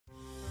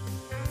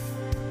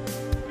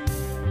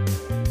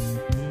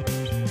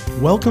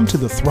Welcome to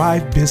the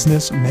Thrive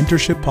Business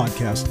Mentorship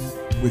Podcast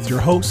with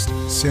your host,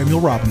 Samuel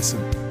Robinson,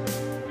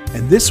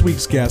 and this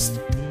week's guest,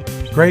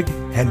 Greg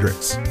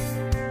Hendricks.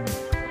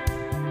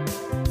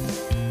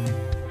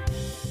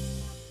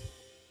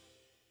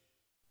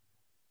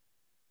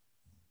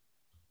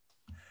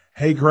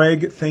 Hey,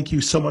 Greg, thank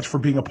you so much for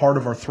being a part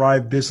of our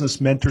Thrive Business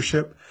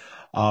Mentorship.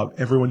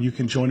 Everyone, you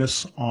can join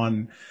us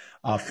on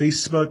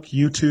Facebook,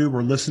 YouTube,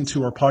 or listen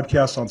to our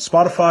podcast on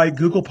Spotify,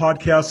 Google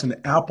Podcasts, and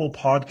Apple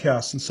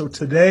Podcasts. And so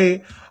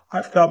today,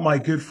 I've got my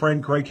good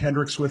friend Greg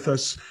Hendricks with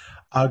us.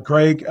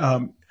 Greg,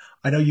 I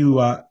know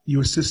you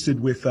assisted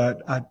with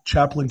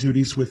chaplain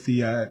duties with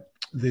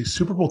the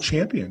Super Bowl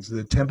champions,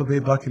 the Tampa Bay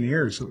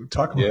Buccaneers.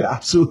 Talk about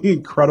absolutely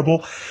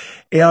incredible.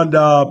 And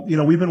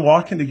we've been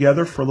walking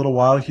together for a little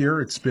while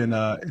here. It's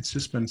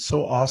just been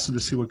so awesome to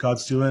see what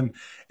God's doing.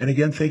 And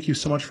again, thank you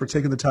so much for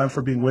taking the time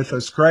for being with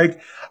us.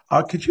 Greg,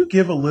 could you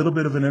give a little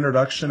bit of an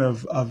introduction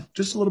of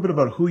just a little bit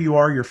about who you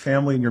are, your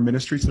family, and your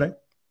ministry today?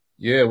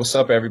 Yeah, what's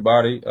up,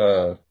 everybody?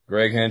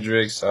 Greg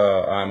Hendricks.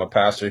 I'm a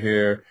pastor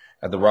here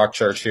at the Rock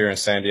Church here in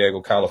San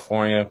Diego,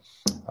 California.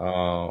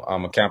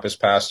 I'm a campus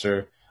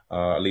pastor.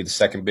 I lead the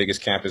second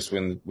biggest campus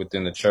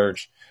within the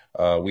church.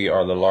 We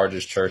are the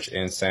largest church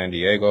in San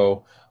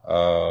Diego.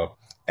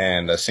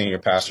 And the senior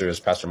pastor is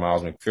Pastor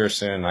Miles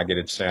McPherson. I get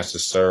a chance to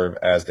serve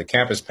as the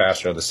campus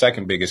pastor of the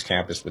second biggest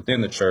campus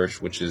within the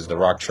church, which is the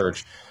Rock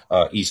Church,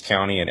 East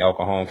County in El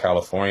Cajon,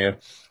 California.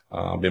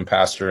 I've been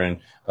pastoring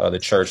the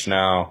church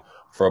now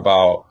for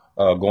about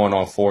going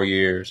on 4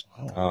 years.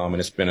 And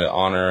it's been an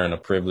honor and a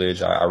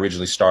privilege. I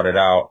originally started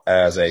out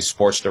as a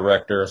sports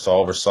director, so I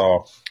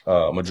oversaw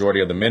a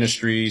majority of the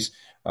ministries,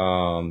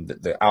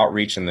 the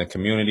outreach in the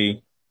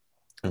community.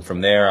 And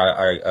from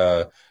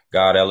there,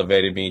 God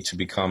elevated me to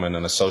becoming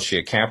an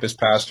associate campus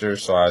pastor.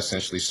 So I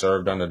essentially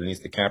served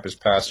underneath the campus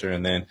pastor.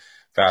 And then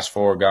fast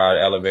forward, God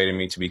elevated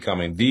me to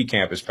becoming the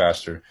campus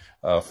pastor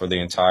for the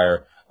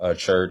entire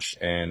church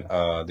and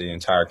the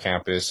entire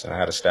campus. And I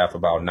had a staff of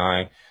about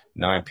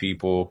nine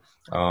people.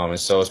 And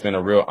so it's been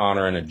a real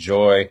honor and a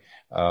joy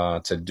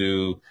to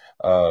do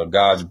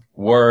God's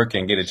work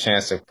and get a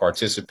chance to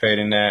participate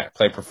in that,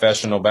 play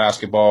professional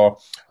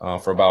basketball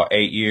for about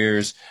 8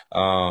 years.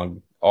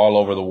 All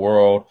over the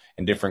world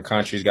in different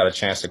countries, got a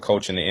chance to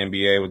coach in the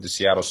NBA with the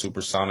Seattle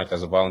Supersonics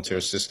as a volunteer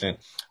assistant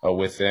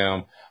with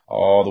them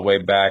all the way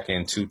back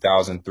in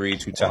 2003,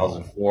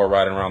 2004,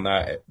 right around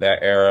that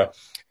era.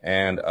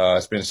 And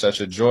it's been such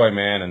a joy,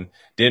 man. And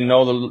didn't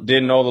know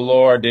the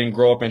Lord, didn't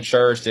grow up in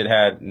church,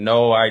 had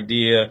no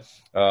idea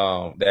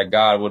that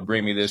God would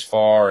bring me this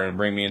far and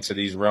bring me into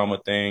these realm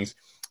of things.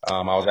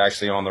 I was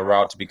actually on the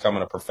route to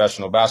becoming a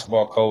professional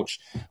basketball coach,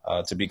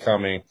 to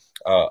becoming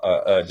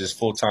just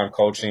full-time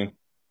coaching.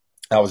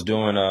 I was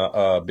doing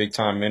a big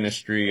time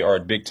ministry or a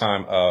big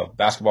time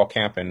basketball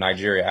camp in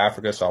Nigeria,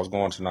 Africa. So I was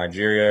going to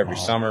Nigeria every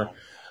summer.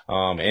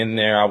 In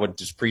there, I would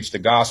just preach the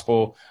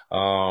gospel.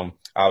 I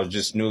was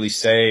just newly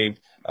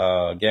saved,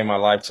 gave my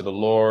life to the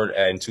Lord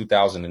in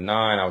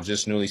 2009. I was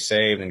just newly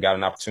saved and got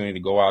an opportunity to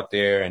go out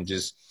there and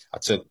I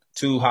took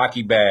 2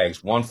 hockey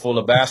bags, one full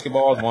of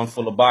basketballs, one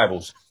full of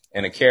Bibles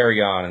and a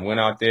carry-on, and went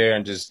out there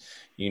and just,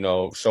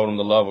 showed them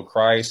the love of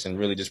Christ and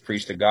really just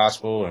preached the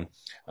gospel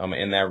and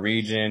in that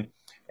region.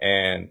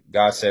 And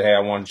God said, hey, I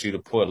want you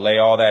to lay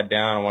all that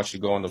down. I want you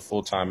to go into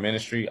full-time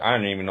ministry. I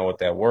didn't even know what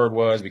that word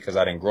was because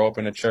I didn't grow up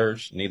in a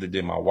church. Neither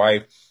did my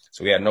wife.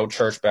 So we had no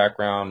church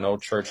background, no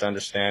church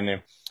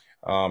understanding.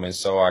 And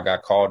so I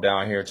got called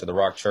down here to the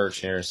Rock Church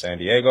here in San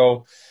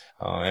Diego.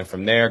 And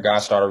from there, God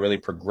started really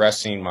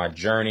progressing my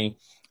journey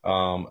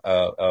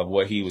of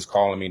what he was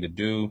calling me to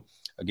do.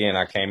 Again,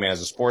 I came in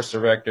as a sports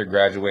director,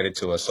 graduated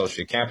to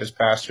associate campus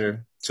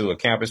pastor, to a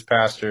campus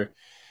pastor.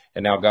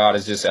 And now God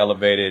has just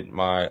elevated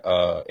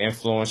my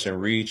influence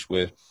and reach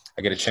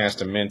I get a chance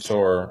to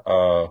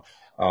mentor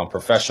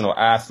professional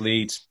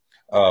athletes,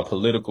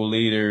 political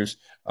leaders.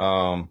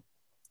 I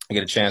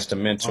get a chance to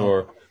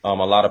mentor a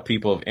lot of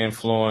people of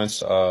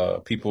influence,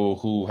 people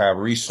who have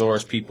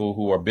resource, people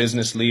who are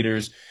business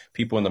leaders,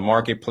 people in the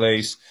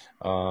marketplace.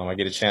 I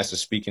get a chance to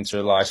speak into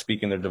their life,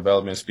 speak in their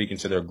development, speak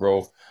into their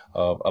growth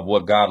of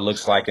what God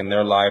looks like in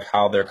their life,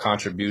 how their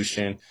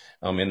contribution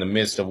in the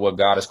midst of what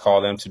God has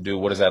called them to do.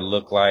 What does that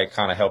look like?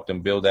 Kind of help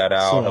them build that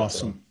out, So help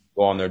awesome. them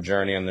go on their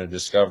journey and their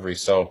discovery.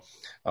 So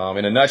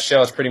in a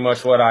nutshell, it's pretty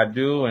much what I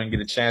do and get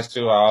a chance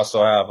to. I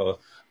also have a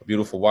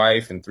beautiful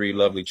wife and 3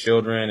 lovely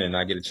children, and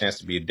I get a chance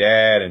to be a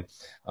dad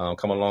and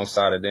come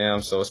alongside of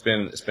them. So it's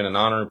been an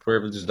honor and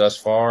privilege thus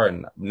far,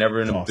 and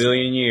never in a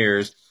billion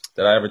years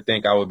that I ever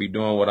think I would be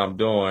doing what I'm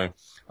doing.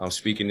 I'm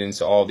speaking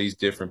into all these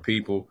different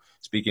people,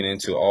 speaking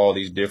into all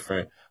these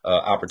different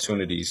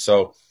opportunities.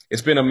 So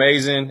it's been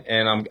amazing,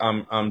 and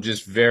I'm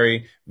just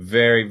very,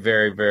 very,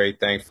 very, very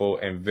thankful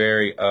and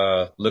very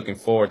looking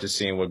forward to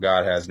seeing what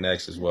God has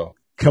next as well.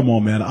 Come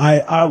on, man.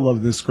 I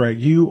love this, Greg.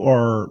 You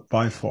are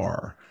by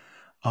far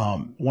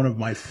one of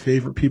my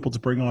favorite people to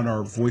bring on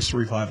our Voice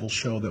Revival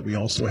show that we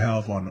also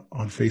have on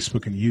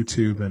Facebook and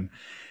YouTube.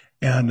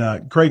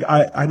 And Greg,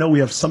 I know we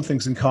have some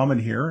things in common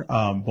here.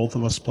 Both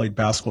of us played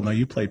basketball. Now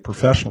you played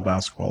professional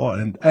basketball,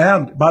 and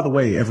by the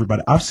way,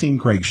 everybody, I've seen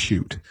Greg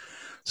shoot.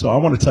 So I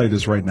want to tell you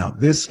this right now.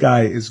 This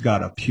guy has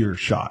got a pure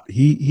shot.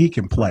 He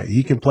can play.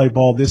 He can play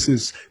ball. This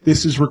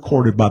is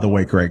recorded, by the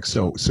way, Greg.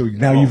 So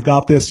now Oh. you've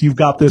got this. You've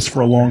got this for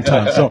a long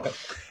time. So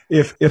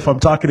if I'm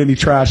talking any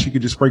trash, you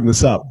can just bring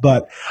this up.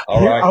 But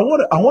All here, right.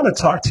 I want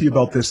to talk to you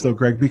about this though,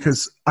 Greg,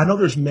 because I know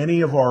there's many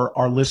of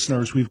our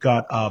listeners. We've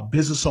got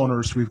business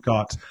owners. We've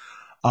got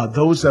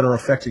those that are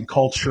affecting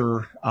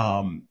culture.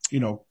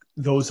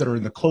 Those that are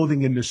in the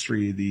clothing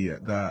industry,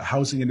 the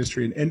housing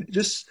industry, and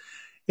just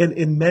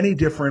in many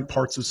different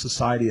parts of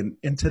society.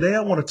 And today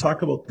I want to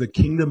talk about the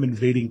kingdom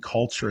invading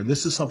culture. And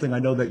this is something I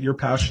know that you're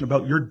passionate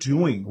about. You're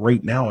doing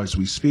right now as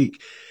we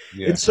speak.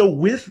 Yeah. And so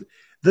with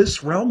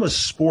this realm of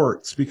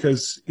sports,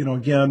 because,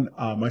 again,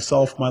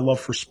 myself, my love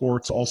for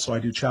sports, also I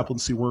do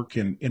chaplaincy work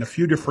in a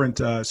few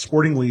different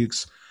sporting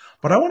leagues.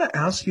 But I want to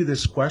ask you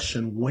this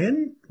question.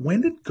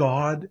 When did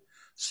God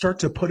start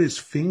to put his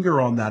finger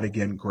on that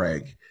again,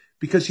 Greg?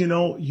 Because,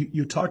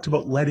 you talked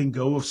about letting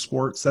go of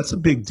sports. That's a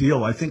big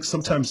deal. I think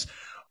sometimes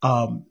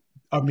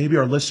maybe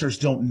our listeners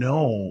don't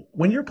know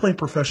when you're playing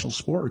professional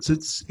sports,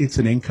 it's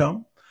an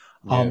income.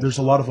 Yeah. There's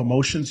a lot of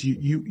emotions.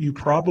 You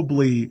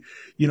probably,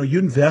 you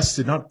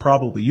invested, not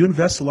probably, you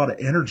invest a lot of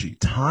energy,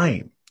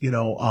 time,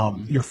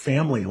 your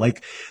family.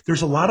 Like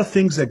there's a lot of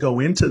things that go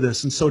into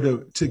this. And so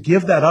to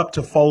give that up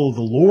to follow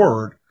the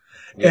Lord,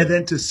 Yeah. and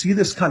then to see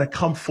this kind of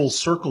come full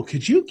circle,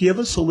 could you give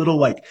us a little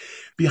like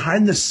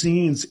behind the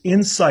scenes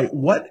insight?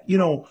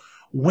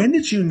 When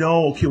did you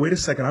know, okay, wait a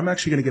second, I'm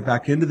actually going to get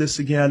back into this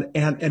again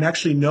and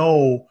actually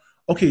know,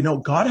 okay, no,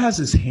 God has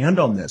his hand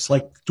on this.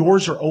 Like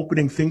doors are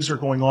opening, things are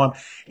going on.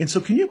 And so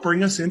can you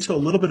bring us into a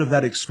little bit of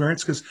that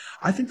experience? Because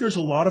I think there's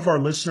a lot of our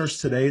listeners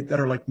today that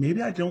are like,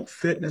 maybe I don't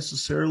fit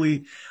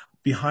necessarily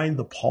behind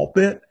the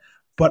pulpit,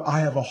 but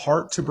I have a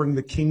heart to bring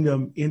the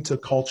kingdom into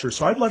culture.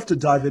 So I'd love to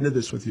dive into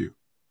this with you.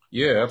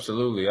 Yeah,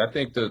 absolutely. I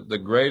think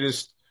the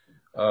greatest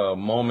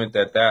moment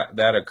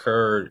that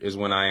occurred is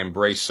when I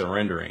embraced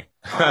surrendering.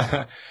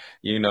 That's a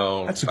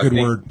I good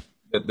think word.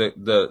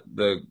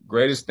 the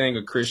greatest thing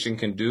a Christian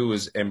can do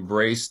is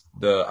embrace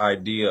the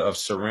idea of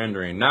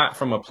surrendering, not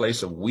from a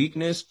place of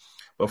weakness,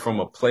 but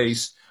from a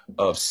place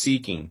of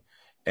seeking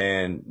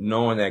and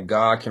knowing that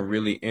God can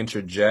really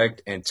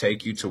interject and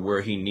take you to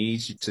where he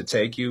needs you to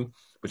take you.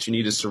 But you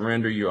need to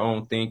surrender your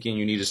own thinking.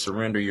 You need to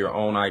surrender your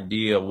own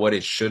idea of what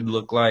it should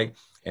look like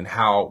and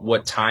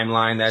what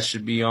timeline that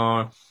should be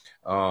on.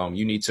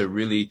 You need to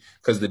really,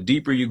 because the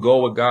deeper you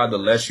go with God, the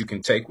less you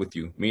can take with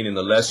you, meaning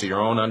the less of your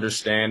own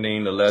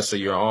understanding, the less of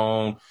your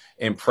own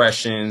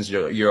impressions,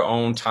 your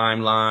own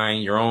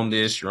timeline, your own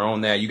this, your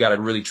own that. You got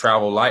to really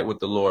travel light with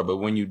the Lord. But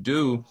when you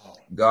do,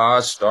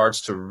 God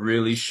starts to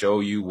really show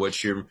you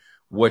what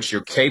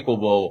you're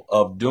capable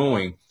of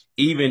doing,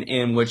 even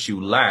in what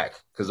you lack.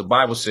 Because the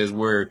Bible says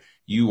where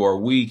you are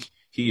weak,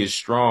 he is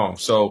strong.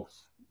 So,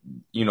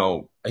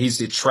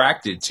 he's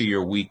attracted to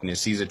your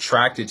weakness. He's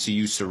attracted to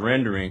you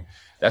surrendering.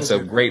 That's a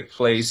great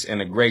place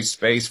and a great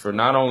space for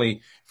not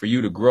only for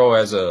you to grow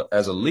as a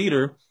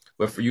leader,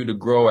 but for you to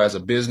grow as a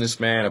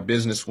businessman, a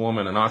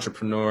businesswoman, an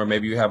entrepreneur.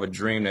 Maybe you have a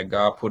dream that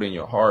God put in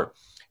your heart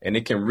and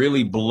it can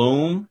really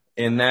bloom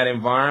in that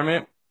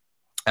environment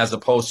as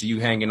opposed to you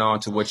hanging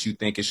on to what you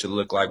think it should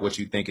look like, what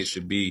you think it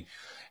should be.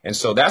 And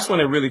so that's when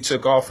it really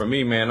took off for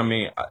me, man. I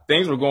mean,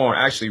 things were going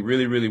actually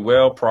really, really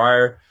well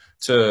prior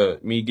to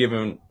me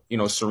giving,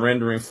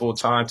 surrendering full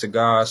time to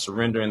God,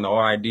 surrendering the whole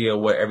idea of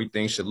what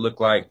everything should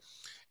look like.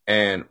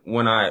 And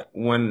when I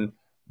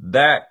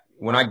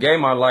gave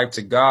my life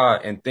to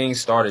God and things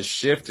started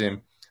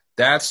shifting,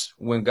 that's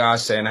when God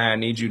said, I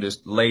need you to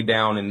lay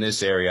down in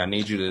this area. I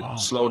need you to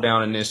slow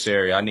down in this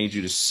area. I need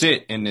you to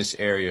sit in this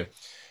area.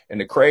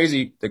 And the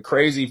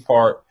crazy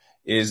part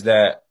is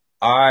that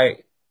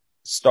I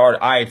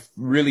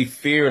really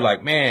feared,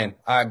 like, man,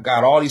 I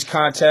got all these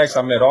contacts.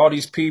 I met all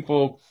these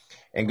people.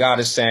 And God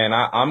is saying,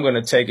 I'm going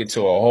to take it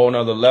to a whole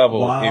nother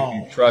level if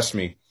you trust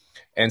me.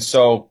 And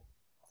so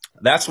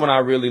that's when I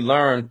really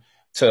learned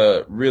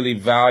to really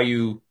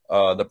value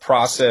the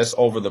process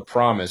over the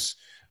promise.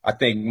 I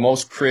think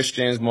most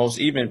Christians,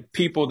 even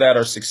people that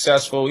are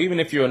successful, even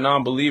if you're a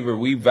non-believer,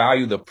 we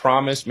value the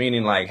promise,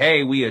 meaning like,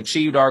 hey, we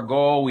achieved our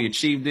goal. We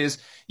achieved this.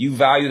 You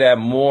value that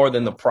more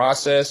than the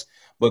process.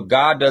 But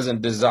God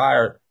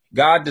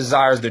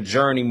desires the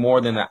journey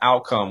more than the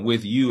outcome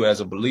with you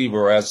as a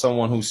believer or as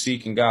someone who's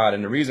seeking God.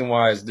 And the reason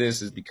why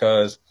is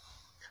because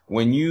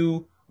when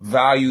you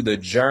value the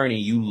journey,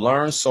 you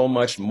learn so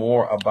much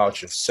more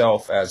about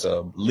yourself as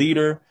a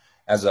leader,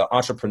 as an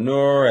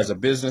entrepreneur, as a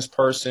business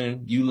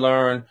person. You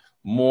learn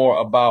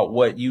more about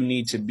what you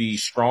need to be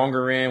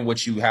stronger in,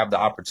 what you have the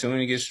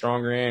opportunity to get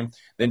stronger in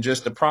than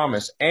just the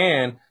promise.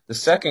 And the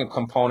second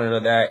component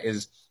of that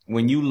is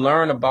when you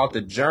learn about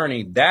the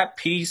journey, that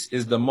piece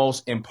is the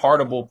most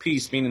impartable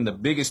piece, meaning the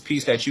biggest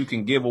piece that you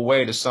can give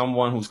away to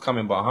someone who's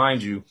coming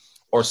behind you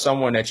or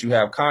someone that you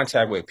have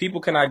contact with. People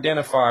can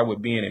identify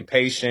with being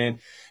impatient,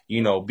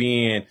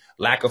 being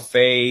lack of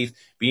faith,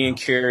 being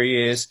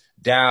curious,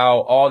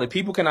 doubt, all the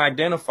people can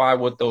identify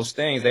with those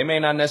things. They may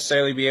not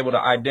necessarily be able to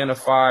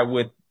identify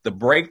with the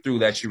breakthrough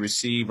that you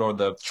received or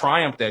the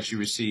triumph that you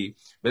received,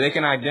 but they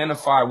can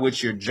identify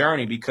with your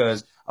journey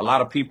because a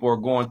lot of people are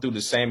going through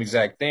the same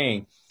exact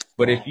thing.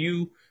 But if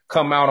you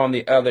come out on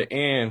the other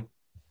end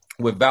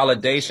with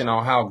validation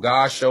on how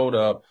God showed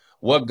up,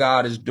 what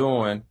God is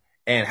doing,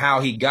 and how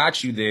he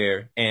got you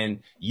there, and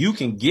you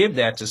can give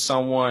that to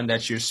someone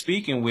that you're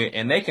speaking with,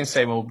 and they can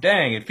say, well,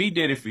 dang, if he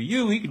did it for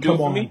you, he could do it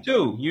for me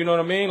too. You know what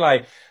I mean?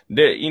 Like,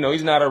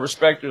 he's not a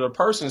respecter of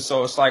person.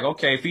 So it's like,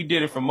 okay, if he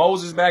did it for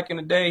Moses back in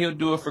the day, he'll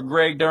do it for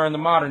Greg during the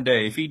modern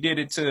day. If he did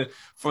it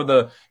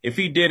if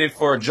he did it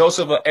for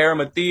Joseph of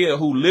Arimathea,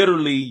 who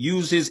literally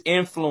used his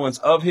influence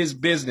of his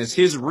business,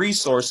 his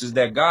resources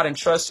that God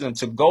entrusted him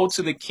to go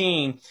to the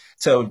king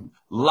to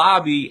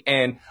lobby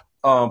and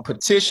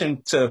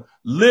petition to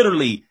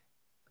literally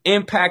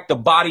impact the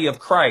body of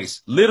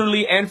Christ,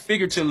 literally and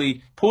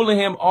figuratively, pulling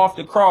him off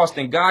the cross,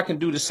 then God can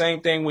do the same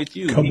thing with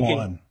you.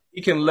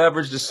 He can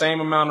leverage the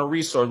same amount of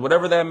resource,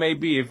 whatever that may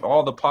be. If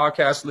all the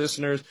podcast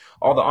listeners,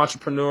 all the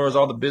entrepreneurs,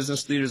 all the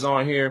business leaders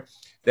on here,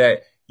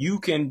 that you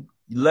can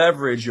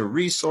leverage your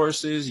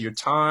resources, your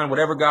time,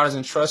 whatever God has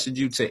entrusted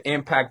you to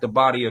impact the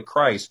body of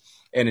Christ.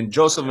 And in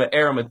Joseph of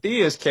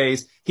Arimathea's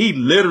case, he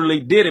literally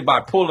did it by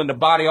pulling the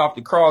body off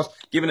the cross,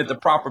 giving it the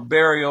proper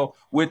burial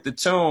with the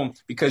tomb,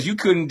 because you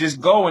couldn't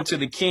just go into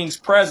the king's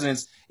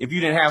presence if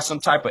you didn't have some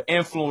type of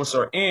influence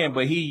or in,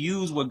 but he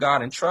used what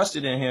God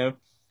entrusted in him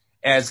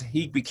as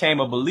he became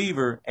a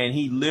believer, and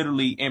he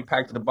literally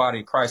impacted the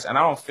body of Christ. And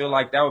I don't feel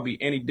like that would be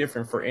any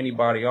different for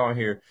anybody on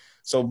here.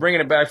 So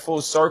bringing it back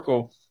full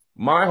circle,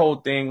 my whole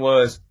thing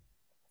was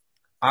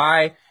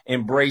I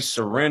embraced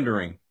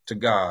surrendering to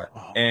God.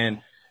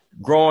 And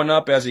growing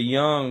up as a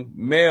young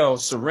male,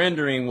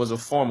 surrendering was a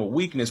form of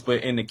weakness.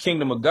 But in the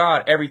kingdom of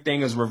God,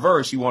 everything is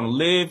reversed. You want to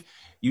live,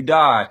 you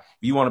die.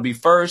 You want to be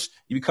first,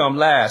 you become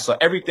last. So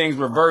everything's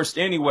reversed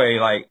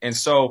anyway. And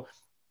so,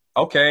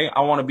 okay,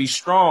 I want to be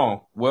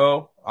strong.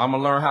 Well, I'm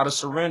going to learn how to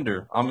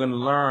surrender. I'm going to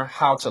learn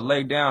how to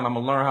lay down. I'm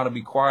going to learn how to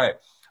be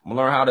quiet. I'm going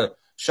to learn how to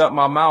shut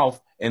my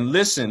mouth and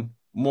listen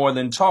more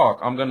than talk.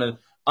 I'm going to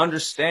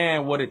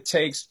understand what it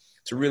takes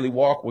to really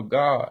walk with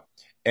God.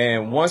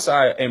 And once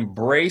I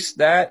embraced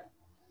that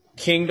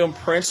kingdom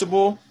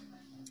principle,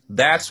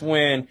 that's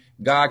when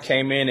God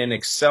came in and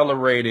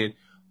accelerated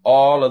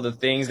all of the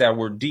things that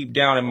were deep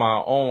down in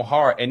my own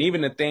heart. And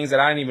even the things that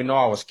I didn't even know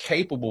I was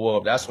capable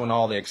of, that's when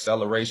all the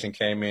acceleration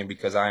came in,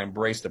 because I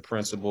embraced the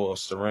principle of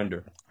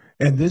surrender.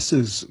 And this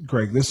is,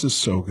 Greg, this is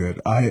so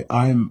good.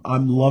 I'm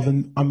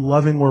loving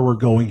where we're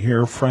going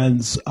here,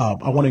 friends. I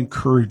want to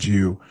encourage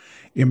you,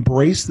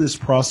 embrace this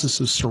process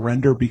of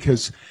surrender,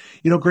 because,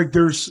 Greg,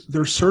 there's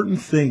certain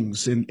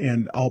things,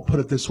 and I'll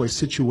put it this way,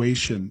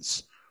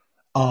 situations,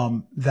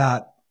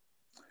 that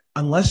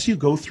unless you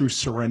go through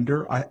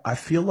surrender, I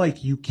feel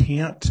like you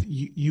can't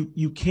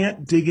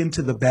dig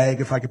into the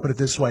bag, if I could put it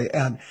this way,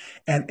 and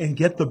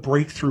get the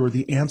breakthrough or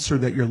the answer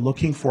that you're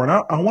looking for. And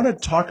I want to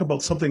talk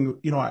about something,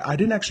 I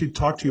didn't actually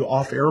talk to you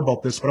off air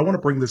about this, but I want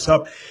to bring this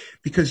up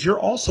because you're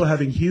also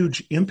having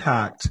huge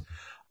impact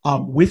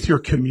with your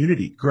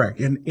community,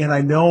 Greg. And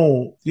I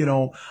know,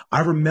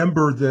 I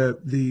remember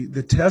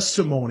the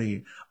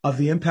testimony of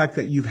the impact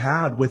that you've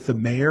had with the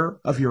mayor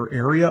of your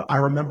area. I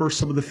remember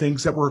some of the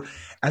things that were,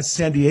 as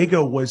San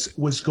Diego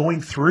was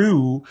going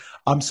through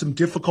some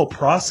difficult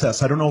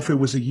process. I don't know if it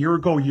was a year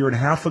ago, a year and a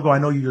half ago. I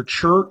know your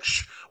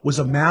church was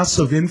a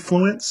massive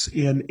influence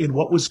in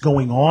what was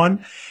going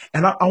on.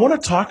 And I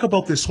want to talk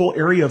about this whole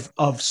area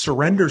of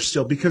surrender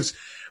still, because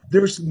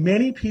there's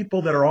many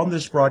people that are on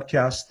this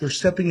broadcast. They're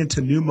stepping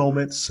into new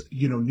moments,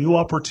 new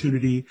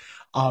opportunity,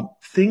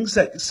 things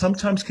that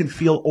sometimes can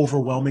feel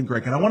overwhelming,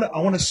 Greg. And I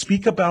want to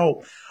speak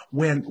about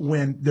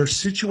when there's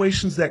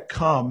situations that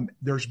come,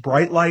 there's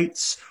bright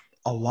lights,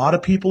 a lot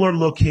of people are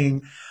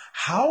looking.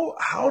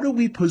 How do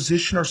we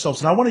position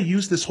ourselves? And I want to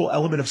use this whole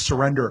element of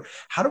surrender.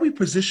 How do we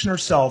position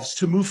ourselves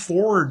to move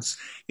forwards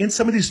in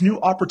some of these new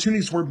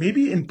opportunities where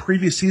maybe in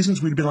previous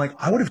seasons we'd been like,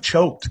 I would have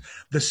choked.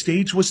 The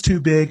stage was too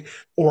big,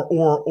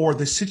 or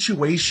the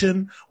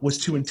situation was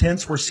too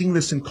intense. We're seeing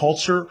this in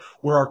culture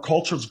where our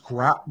culture's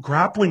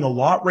grappling a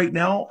lot right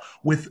now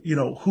with,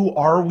 who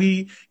are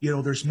we?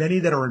 There's many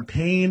that are in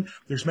pain.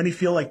 There's many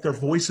feel like their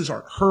voices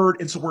aren't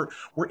heard. And so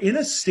we're in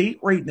a state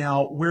right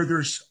now where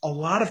there's a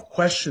lot of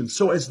questions.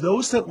 So as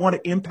those that want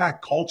to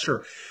impact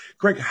culture,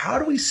 Greg, how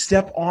do we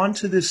step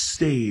onto this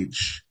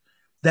stage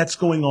that's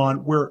going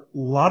on where a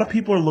lot of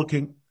people are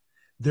looking?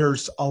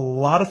 There's a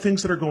lot of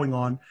things that are going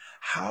on.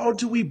 How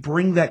do we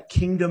bring that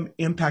kingdom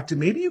impact? And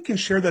maybe you can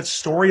share that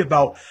story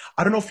about,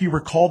 I don't know if you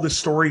recall the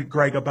story,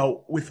 Greg,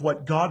 about with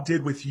what God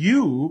did with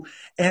you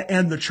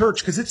and the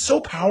church, because it's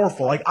so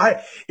powerful.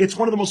 It's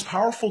one of the most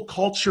powerful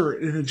culture,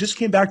 and it just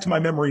came back to my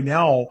memory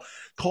now,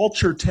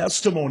 culture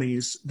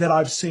testimonies that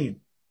I've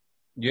seen.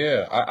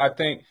 Yeah, I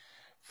think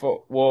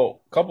a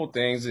couple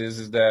things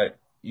is that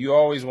you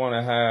always want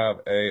to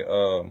have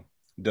a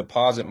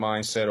deposit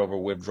mindset over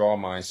withdrawal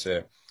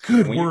mindset.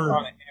 Good when word. You're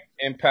trying to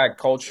impact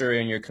culture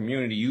in your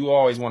community, you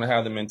always want to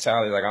have the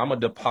mentality like, I'm going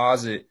to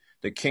deposit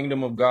the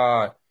kingdom of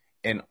God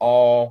in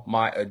all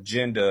my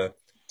agenda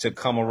to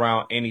come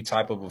around any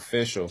type of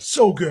official.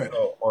 So good.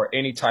 Or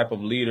any type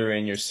of leader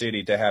in your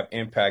city to have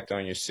impact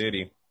on your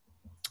city.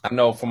 I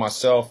know for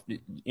myself,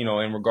 in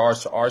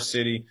regards to our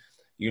city,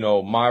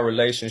 my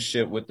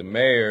relationship with the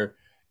mayor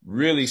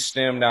really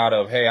stemmed out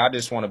of, hey, I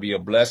just want to be a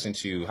blessing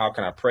to you. How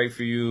can I pray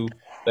for you?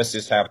 Let's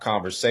just have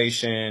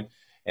conversation.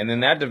 And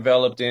then that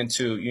developed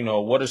into,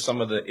 what are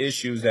some of the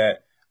issues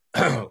that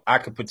I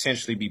could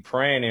potentially be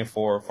praying in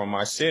for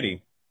my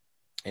city?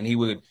 And he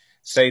would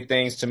say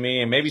things to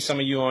me, and maybe some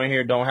of you on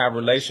here don't have a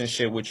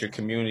relationship with your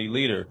community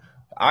leader.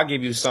 I'll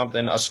give you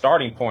a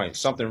starting point,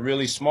 something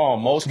really small.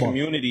 Most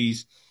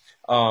communities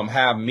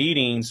have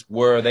meetings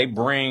where they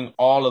bring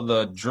all of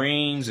the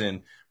dreams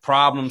and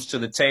problems to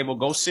the table.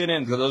 Go sit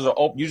in, because those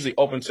are usually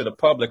open to the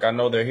public. I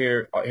know they're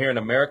here in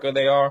America.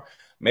 They are.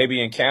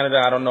 Maybe in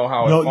Canada, I don't know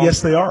how. No,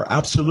 yes, they are.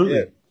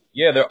 Absolutely.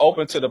 Yeah, they're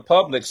open to the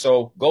public.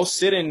 So go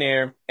sit in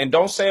there and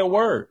don't say a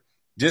word.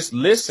 Just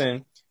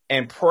listen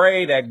and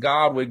pray that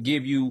God would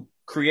give you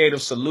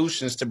creative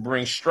solutions to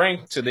bring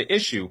strength to the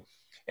issue.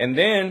 And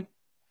then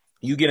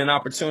you get an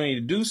opportunity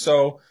to do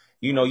so.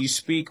 You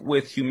speak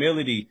with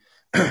humility.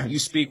 You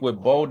speak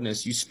with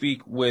boldness. You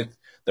speak with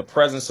the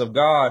presence of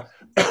God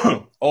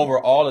over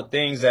all the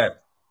things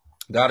that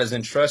God has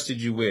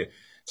entrusted you with.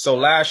 So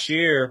last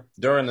year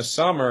during the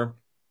summer,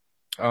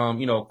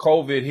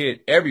 COVID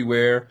hit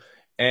everywhere,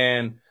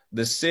 and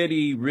the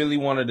city really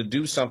wanted to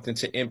do something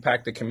to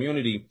impact the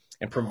community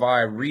and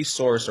provide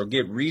resource or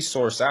get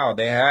resource out.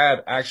 They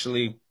had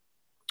actually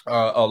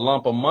a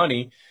lump of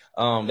money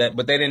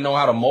but they didn't know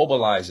how to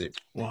mobilize it.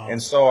 Wow.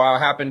 And so I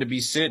happened to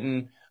be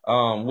sitting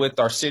with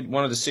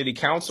one of the city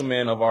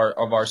councilmen of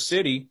our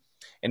city,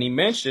 and he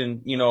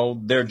mentioned,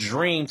 their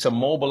dream to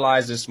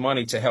mobilize this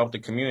money to help the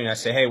community. I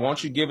said, hey, why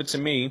don't you give it to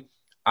me?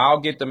 I'll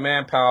get the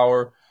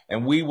manpower,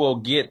 and we will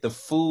get the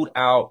food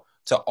out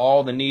to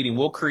all the needy.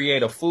 We'll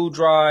create a food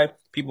drive.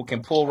 People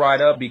can pull right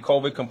up, be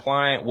COVID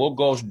compliant. We'll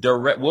go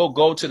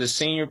to the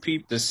senior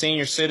people, the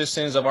senior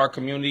citizens of our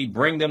community,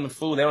 bring them the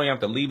food. They don't even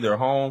have to leave their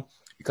home,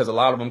 because a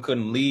lot of them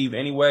couldn't leave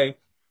anyway.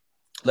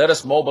 Let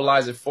us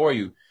mobilize it for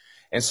you.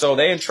 And so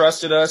they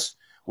entrusted us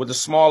with a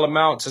small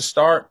amount to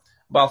start,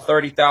 about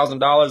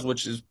 $30,000,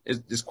 which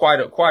is quite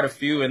a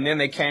few. And then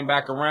they came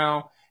back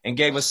around and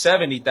gave us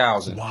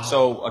 $70,000. Wow.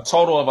 So a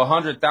total of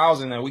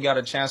 $100,000 that we got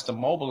a chance to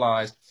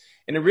mobilize.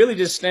 And it really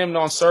just stemmed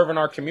on serving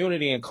our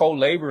community and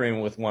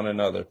co-laboring with one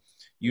another,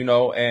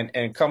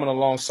 and coming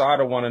alongside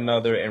of one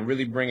another and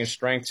really bringing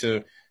strength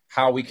to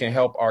how we can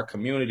help our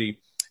community.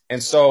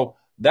 And so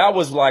that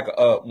was like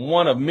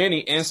one of many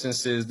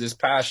instances this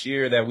past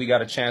year that we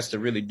got a chance to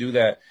really do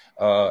that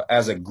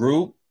as a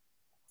group.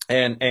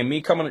 And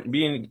me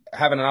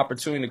having an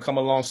opportunity to come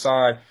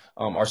alongside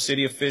our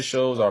city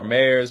officials, our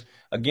mayors.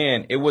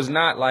 Again, it was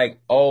not like,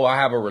 oh, I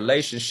have a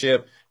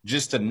relationship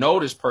just to know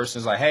this person.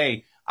 It's like,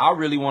 hey, I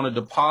really want to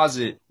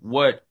deposit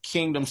what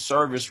kingdom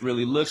service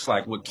really looks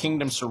like, what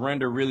kingdom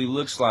surrender really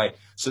looks like,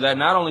 so that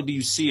not only do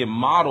you see it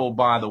modeled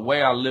by the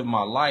way I live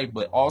my life,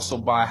 but also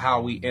by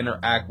how we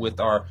interact with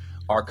our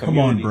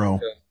community. Come on, bro.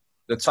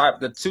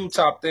 The two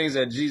top things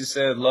that Jesus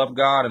said, love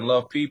God and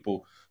love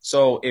people.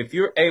 So if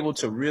you're able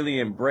to really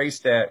embrace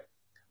that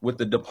with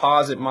the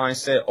deposit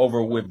mindset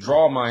over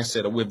withdrawal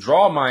mindset, a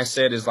withdrawal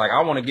mindset is like,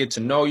 I want to get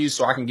to know you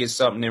so I can get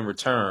something in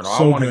return. Or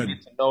I want to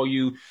get to know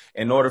you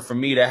in order for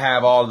me to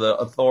have all the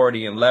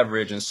authority and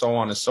leverage and so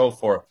on and so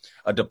forth.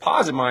 A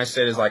deposit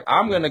mindset is like,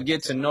 I'm going to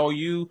get to know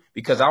you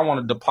because I want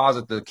to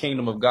deposit the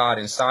kingdom of God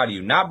inside of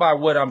you, not by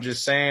what I'm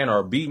just saying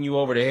or beating you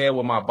over the head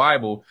with my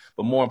Bible,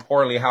 but more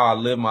importantly, how I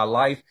live my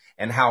life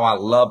and how I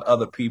love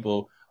other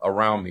people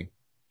around me.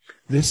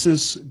 This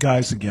is,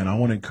 guys, again, I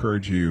want to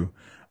encourage you.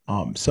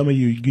 Some of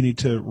you need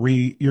to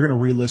you're going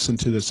to re-listen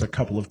to this a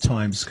couple of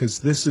times, because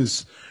this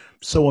is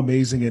so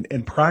amazing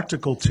and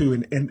practical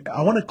too. And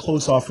I want to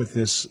close off with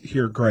this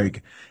here,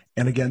 Greg.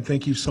 And again,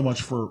 thank you so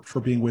much for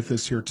being with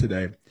us here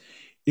today.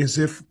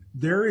 If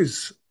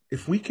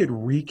we could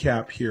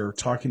recap here,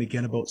 talking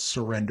again about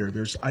surrender,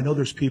 I know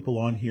there's people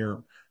on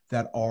here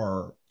that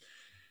are,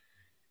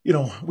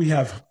 we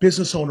have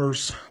business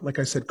owners, like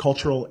I said,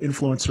 cultural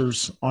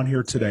influencers on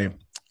here today.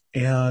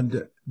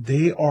 And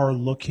they are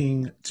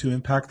looking to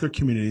impact their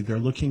community. They're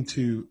looking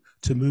to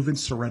move and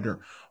surrender.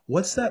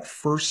 What's that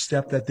first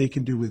step that they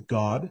can do with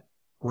God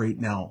right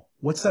now?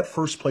 What's that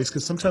first place?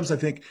 Because sometimes I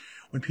think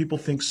when people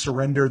think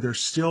surrender,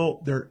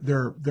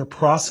 they're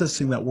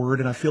processing that word,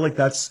 and I feel like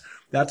that's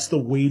the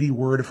weighty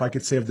word, if I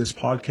could say, of this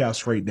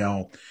podcast right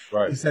now.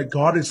 Right. Is that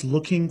God is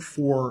looking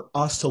for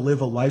us to live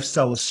a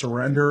lifestyle of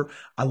surrender.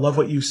 I love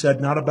what you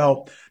said,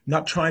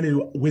 not trying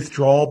to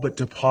withdraw, but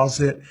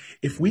deposit.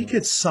 If we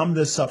could sum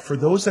this up for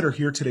those that are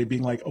here today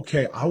being like,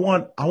 okay, I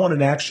want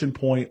an action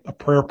point, a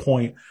prayer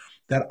point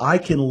that I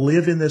can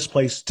live in this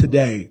place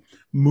today,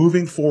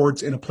 moving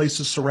forwards in a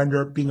place of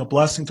surrender, being a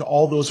blessing to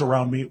all those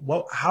around me.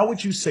 How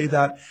would you say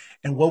that?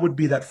 And what would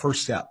be that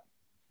first step?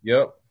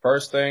 Yep.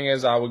 First thing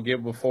is I would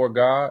get before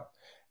God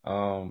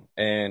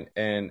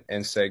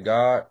and say,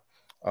 God,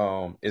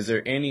 is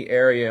there any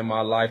area in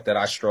my life that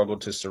I struggle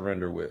to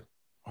surrender with?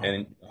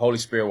 And Holy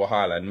Spirit will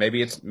highlight.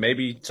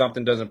 Maybe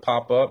something doesn't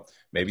pop up.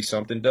 Maybe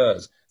something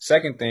does.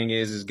 Second thing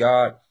is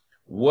God,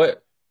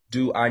 what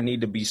do I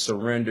need to be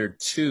surrendered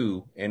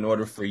to in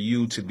order for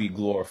you to be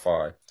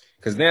glorified?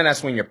 Because then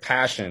that's when your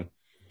passion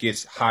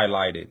gets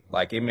highlighted.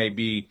 Like it may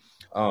be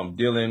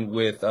dealing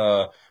with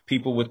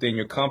people within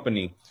your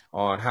company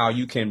on how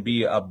you can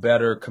be a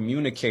better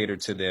communicator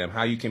to them,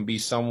 how you can be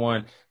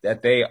someone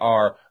that they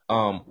are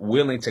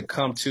willing to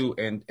come to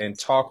and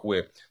talk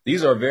with.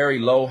 These are very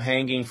low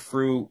hanging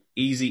fruit,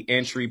 easy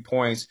entry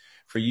points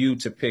for you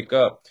to pick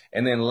up.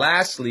 And then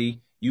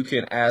lastly, you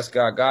can ask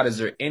God, God, is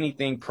there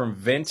anything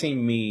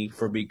preventing me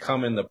from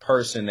becoming the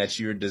person that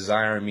you're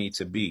desiring me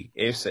to be?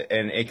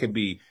 And it could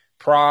be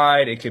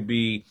pride. It could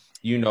be,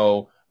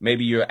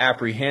 maybe you're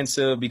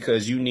apprehensive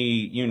because you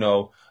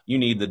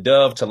need the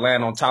dove to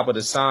land on top of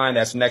the sign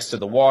that's next to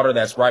the water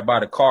that's right by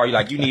the car.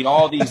 You need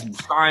all these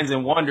signs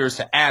and wonders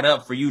to add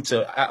up for you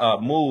to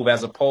move,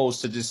 as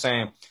opposed to just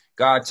saying,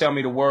 God, tell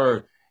me the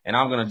word, and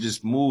I'm going to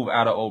just move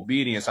out of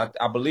obedience.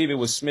 I believe it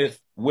was Smith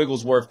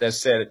Wigglesworth that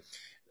said it.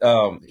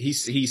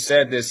 He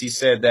said this. He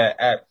said that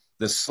at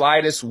the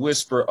slightest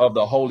whisper of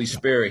the Holy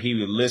Spirit, he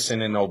would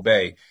listen and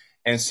obey.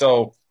 And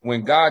so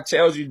when God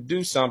tells you to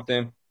do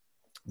something,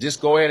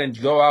 just go ahead and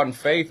go out in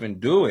faith and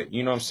do it.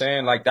 You know what I'm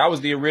saying? Like that was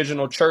the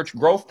original church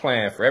growth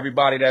plan for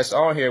everybody that's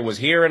on here, was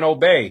hear and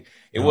obey.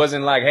 It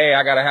wasn't like, hey,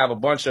 I got to have a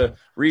bunch of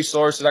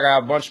resources. I got to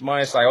have a bunch of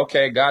money. It's like,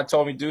 okay, God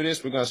told me to do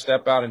this. We're going to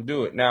step out and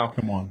do it. Now,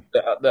 come on.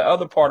 The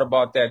other part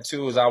about that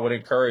too is I would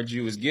encourage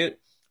you is get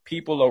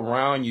people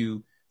around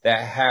you that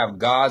have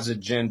God's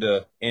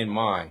agenda in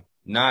mind,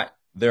 not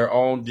their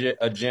own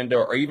agenda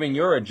or even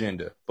your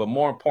agenda, but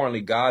more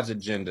importantly, God's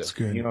agenda.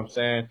 You know what I'm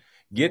saying?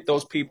 Get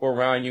those people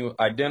around you,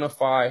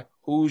 identify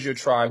who's your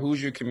tribe, who's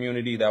your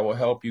community that will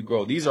help you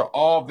grow. These are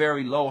all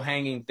very low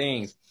hanging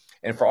things.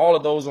 And for all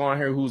of those on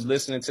here who's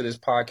listening to this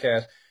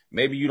podcast,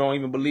 maybe you don't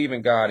even believe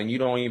in God and you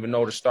don't even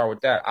know to start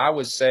with that. I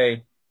would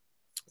say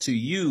to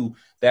you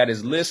that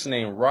is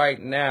listening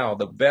right now,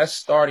 the best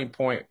starting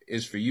point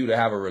is for you to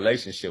have a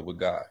relationship with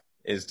God,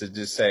 is to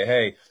just say,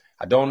 hey,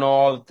 I don't know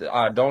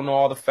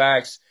all the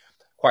facts.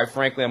 Quite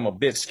frankly, I'm a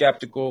bit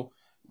skeptical.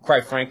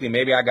 Quite frankly,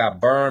 maybe I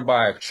got burned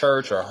by a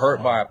church or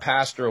hurt by a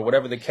pastor or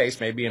whatever the case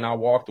may be, and I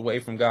walked away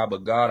from God.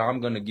 But God,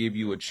 I'm going to give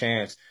you a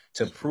chance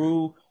to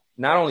prove,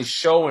 not only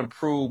show and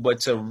prove,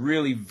 but to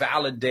really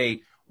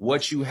validate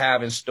what you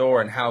have in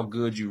store and how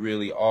good you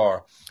really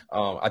are.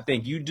 I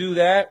think you do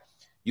that,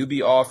 you'll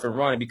be off and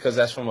running, because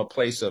that's from a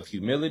place of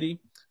humility.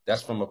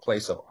 That's from a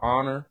place of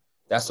honor.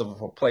 That's from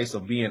a place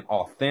of being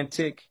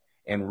authentic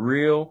and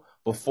real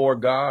before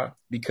God.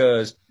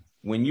 Because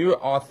when you're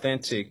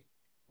authentic,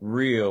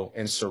 real,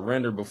 and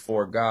surrender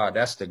before God,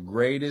 that's the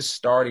greatest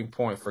starting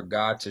point for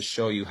God to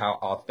show you how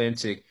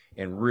authentic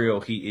and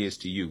real he is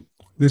to you.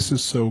 This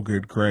is so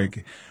good,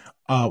 Greg.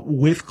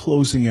 With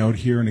closing out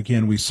here, and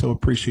again, we so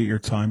appreciate your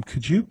time.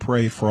 Could you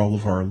pray for all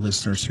of our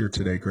listeners here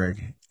today,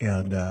 Greg?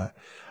 And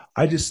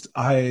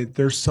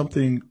there's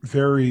something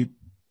very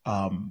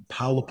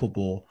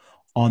palpable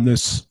on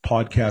this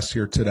podcast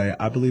here today.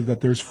 I believe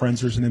that there's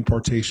an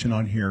impartation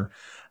on here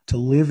to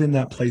live in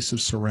that place of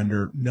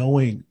surrender,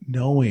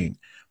 knowing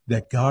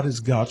that God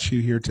has got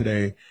you here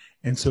today.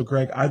 And so,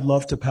 Greg, I'd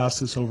love to pass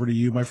this over to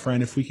you, my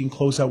friend, if we can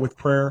close out with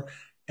prayer,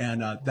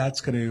 and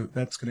that's going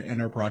to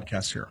end our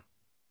broadcast here.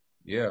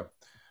 Yeah.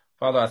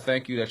 Father, I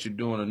thank you that you're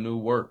doing a new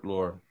work,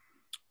 Lord.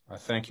 I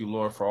thank you,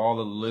 Lord, for all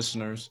of the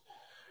listeners,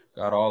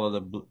 God, all of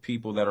the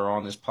people that are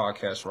on this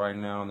podcast right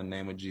now, in the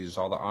name of Jesus,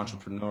 all the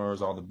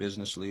entrepreneurs, all the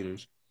business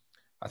leaders.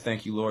 I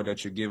thank you, Lord,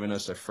 that you're giving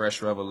us a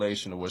fresh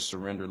revelation of what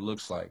surrender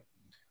looks like.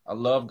 I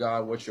love,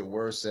 God, what your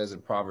word says in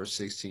Proverbs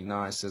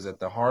 16:9, says that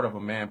the heart of a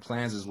man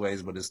plans his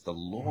ways, but it's the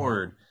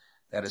Lord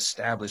that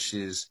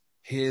establishes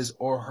his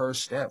or her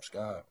steps,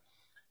 God.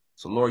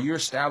 So, Lord, you're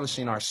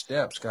establishing our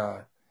steps,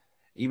 God.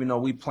 Even though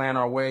we plan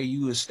our way,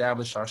 you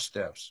establish our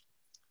steps.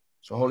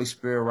 So, Holy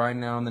Spirit, right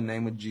now, in the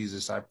name of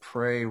Jesus, I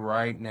pray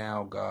right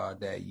now, God,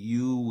 that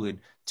you would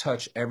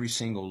touch every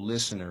single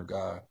listener,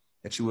 God,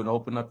 that you would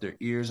open up their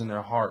ears and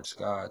their hearts,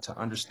 God, to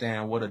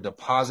understand what a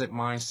deposit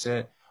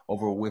mindset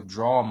over a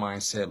withdrawal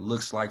mindset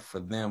looks like for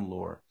them,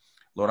 Lord.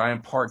 Lord, I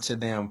impart to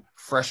them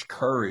fresh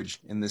courage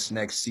in this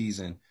next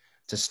season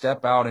to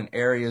step out in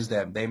areas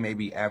that they may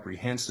be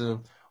apprehensive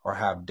or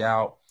have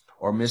doubt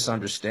or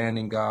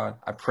misunderstanding, God.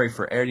 I pray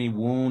for any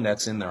wound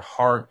that's in their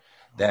heart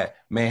that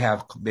may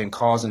have been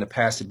caused in the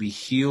past to be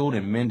healed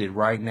and mended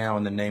right now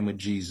in the name of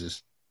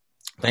Jesus.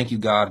 Thank you,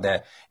 God,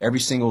 that every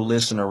single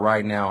listener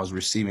right now is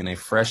receiving a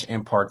fresh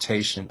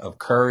impartation of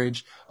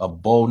courage,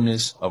 of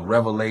boldness, of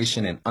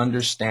revelation, and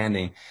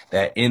understanding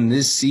that in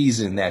this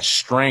season, that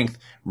strength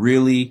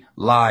really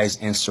lies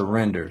in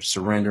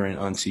surrendering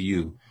unto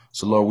you.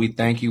 So, Lord, we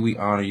thank you, we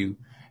honor you,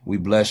 we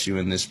bless you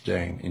in this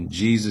day. In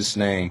Jesus'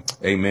 name,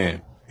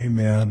 amen.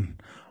 Amen.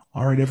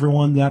 All right,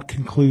 everyone, that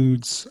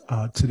concludes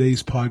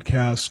today's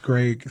podcast.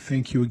 Greg,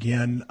 thank you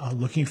again.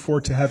 Looking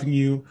forward to having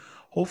you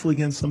hopefully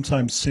again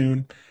sometime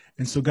soon.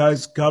 And so,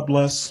 guys, God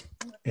bless,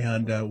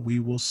 and we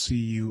will see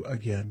you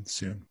again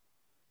soon.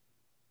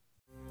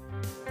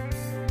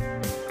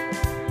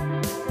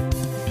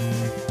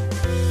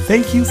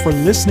 Thank you for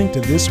listening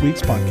to this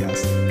week's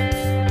podcast.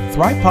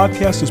 Thrive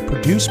Podcast is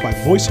produced by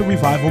Voice of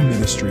Revival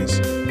Ministries.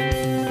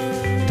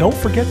 Don't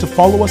forget to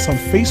follow us on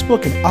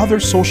Facebook and other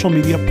social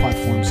media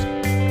platforms.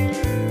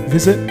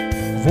 Visit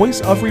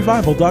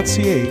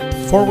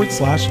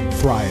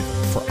voiceofrevival.ca/thrive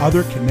for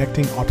other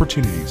connecting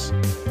opportunities.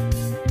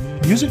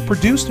 Music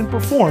produced and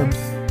performed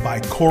by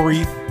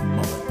Corey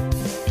Mullen.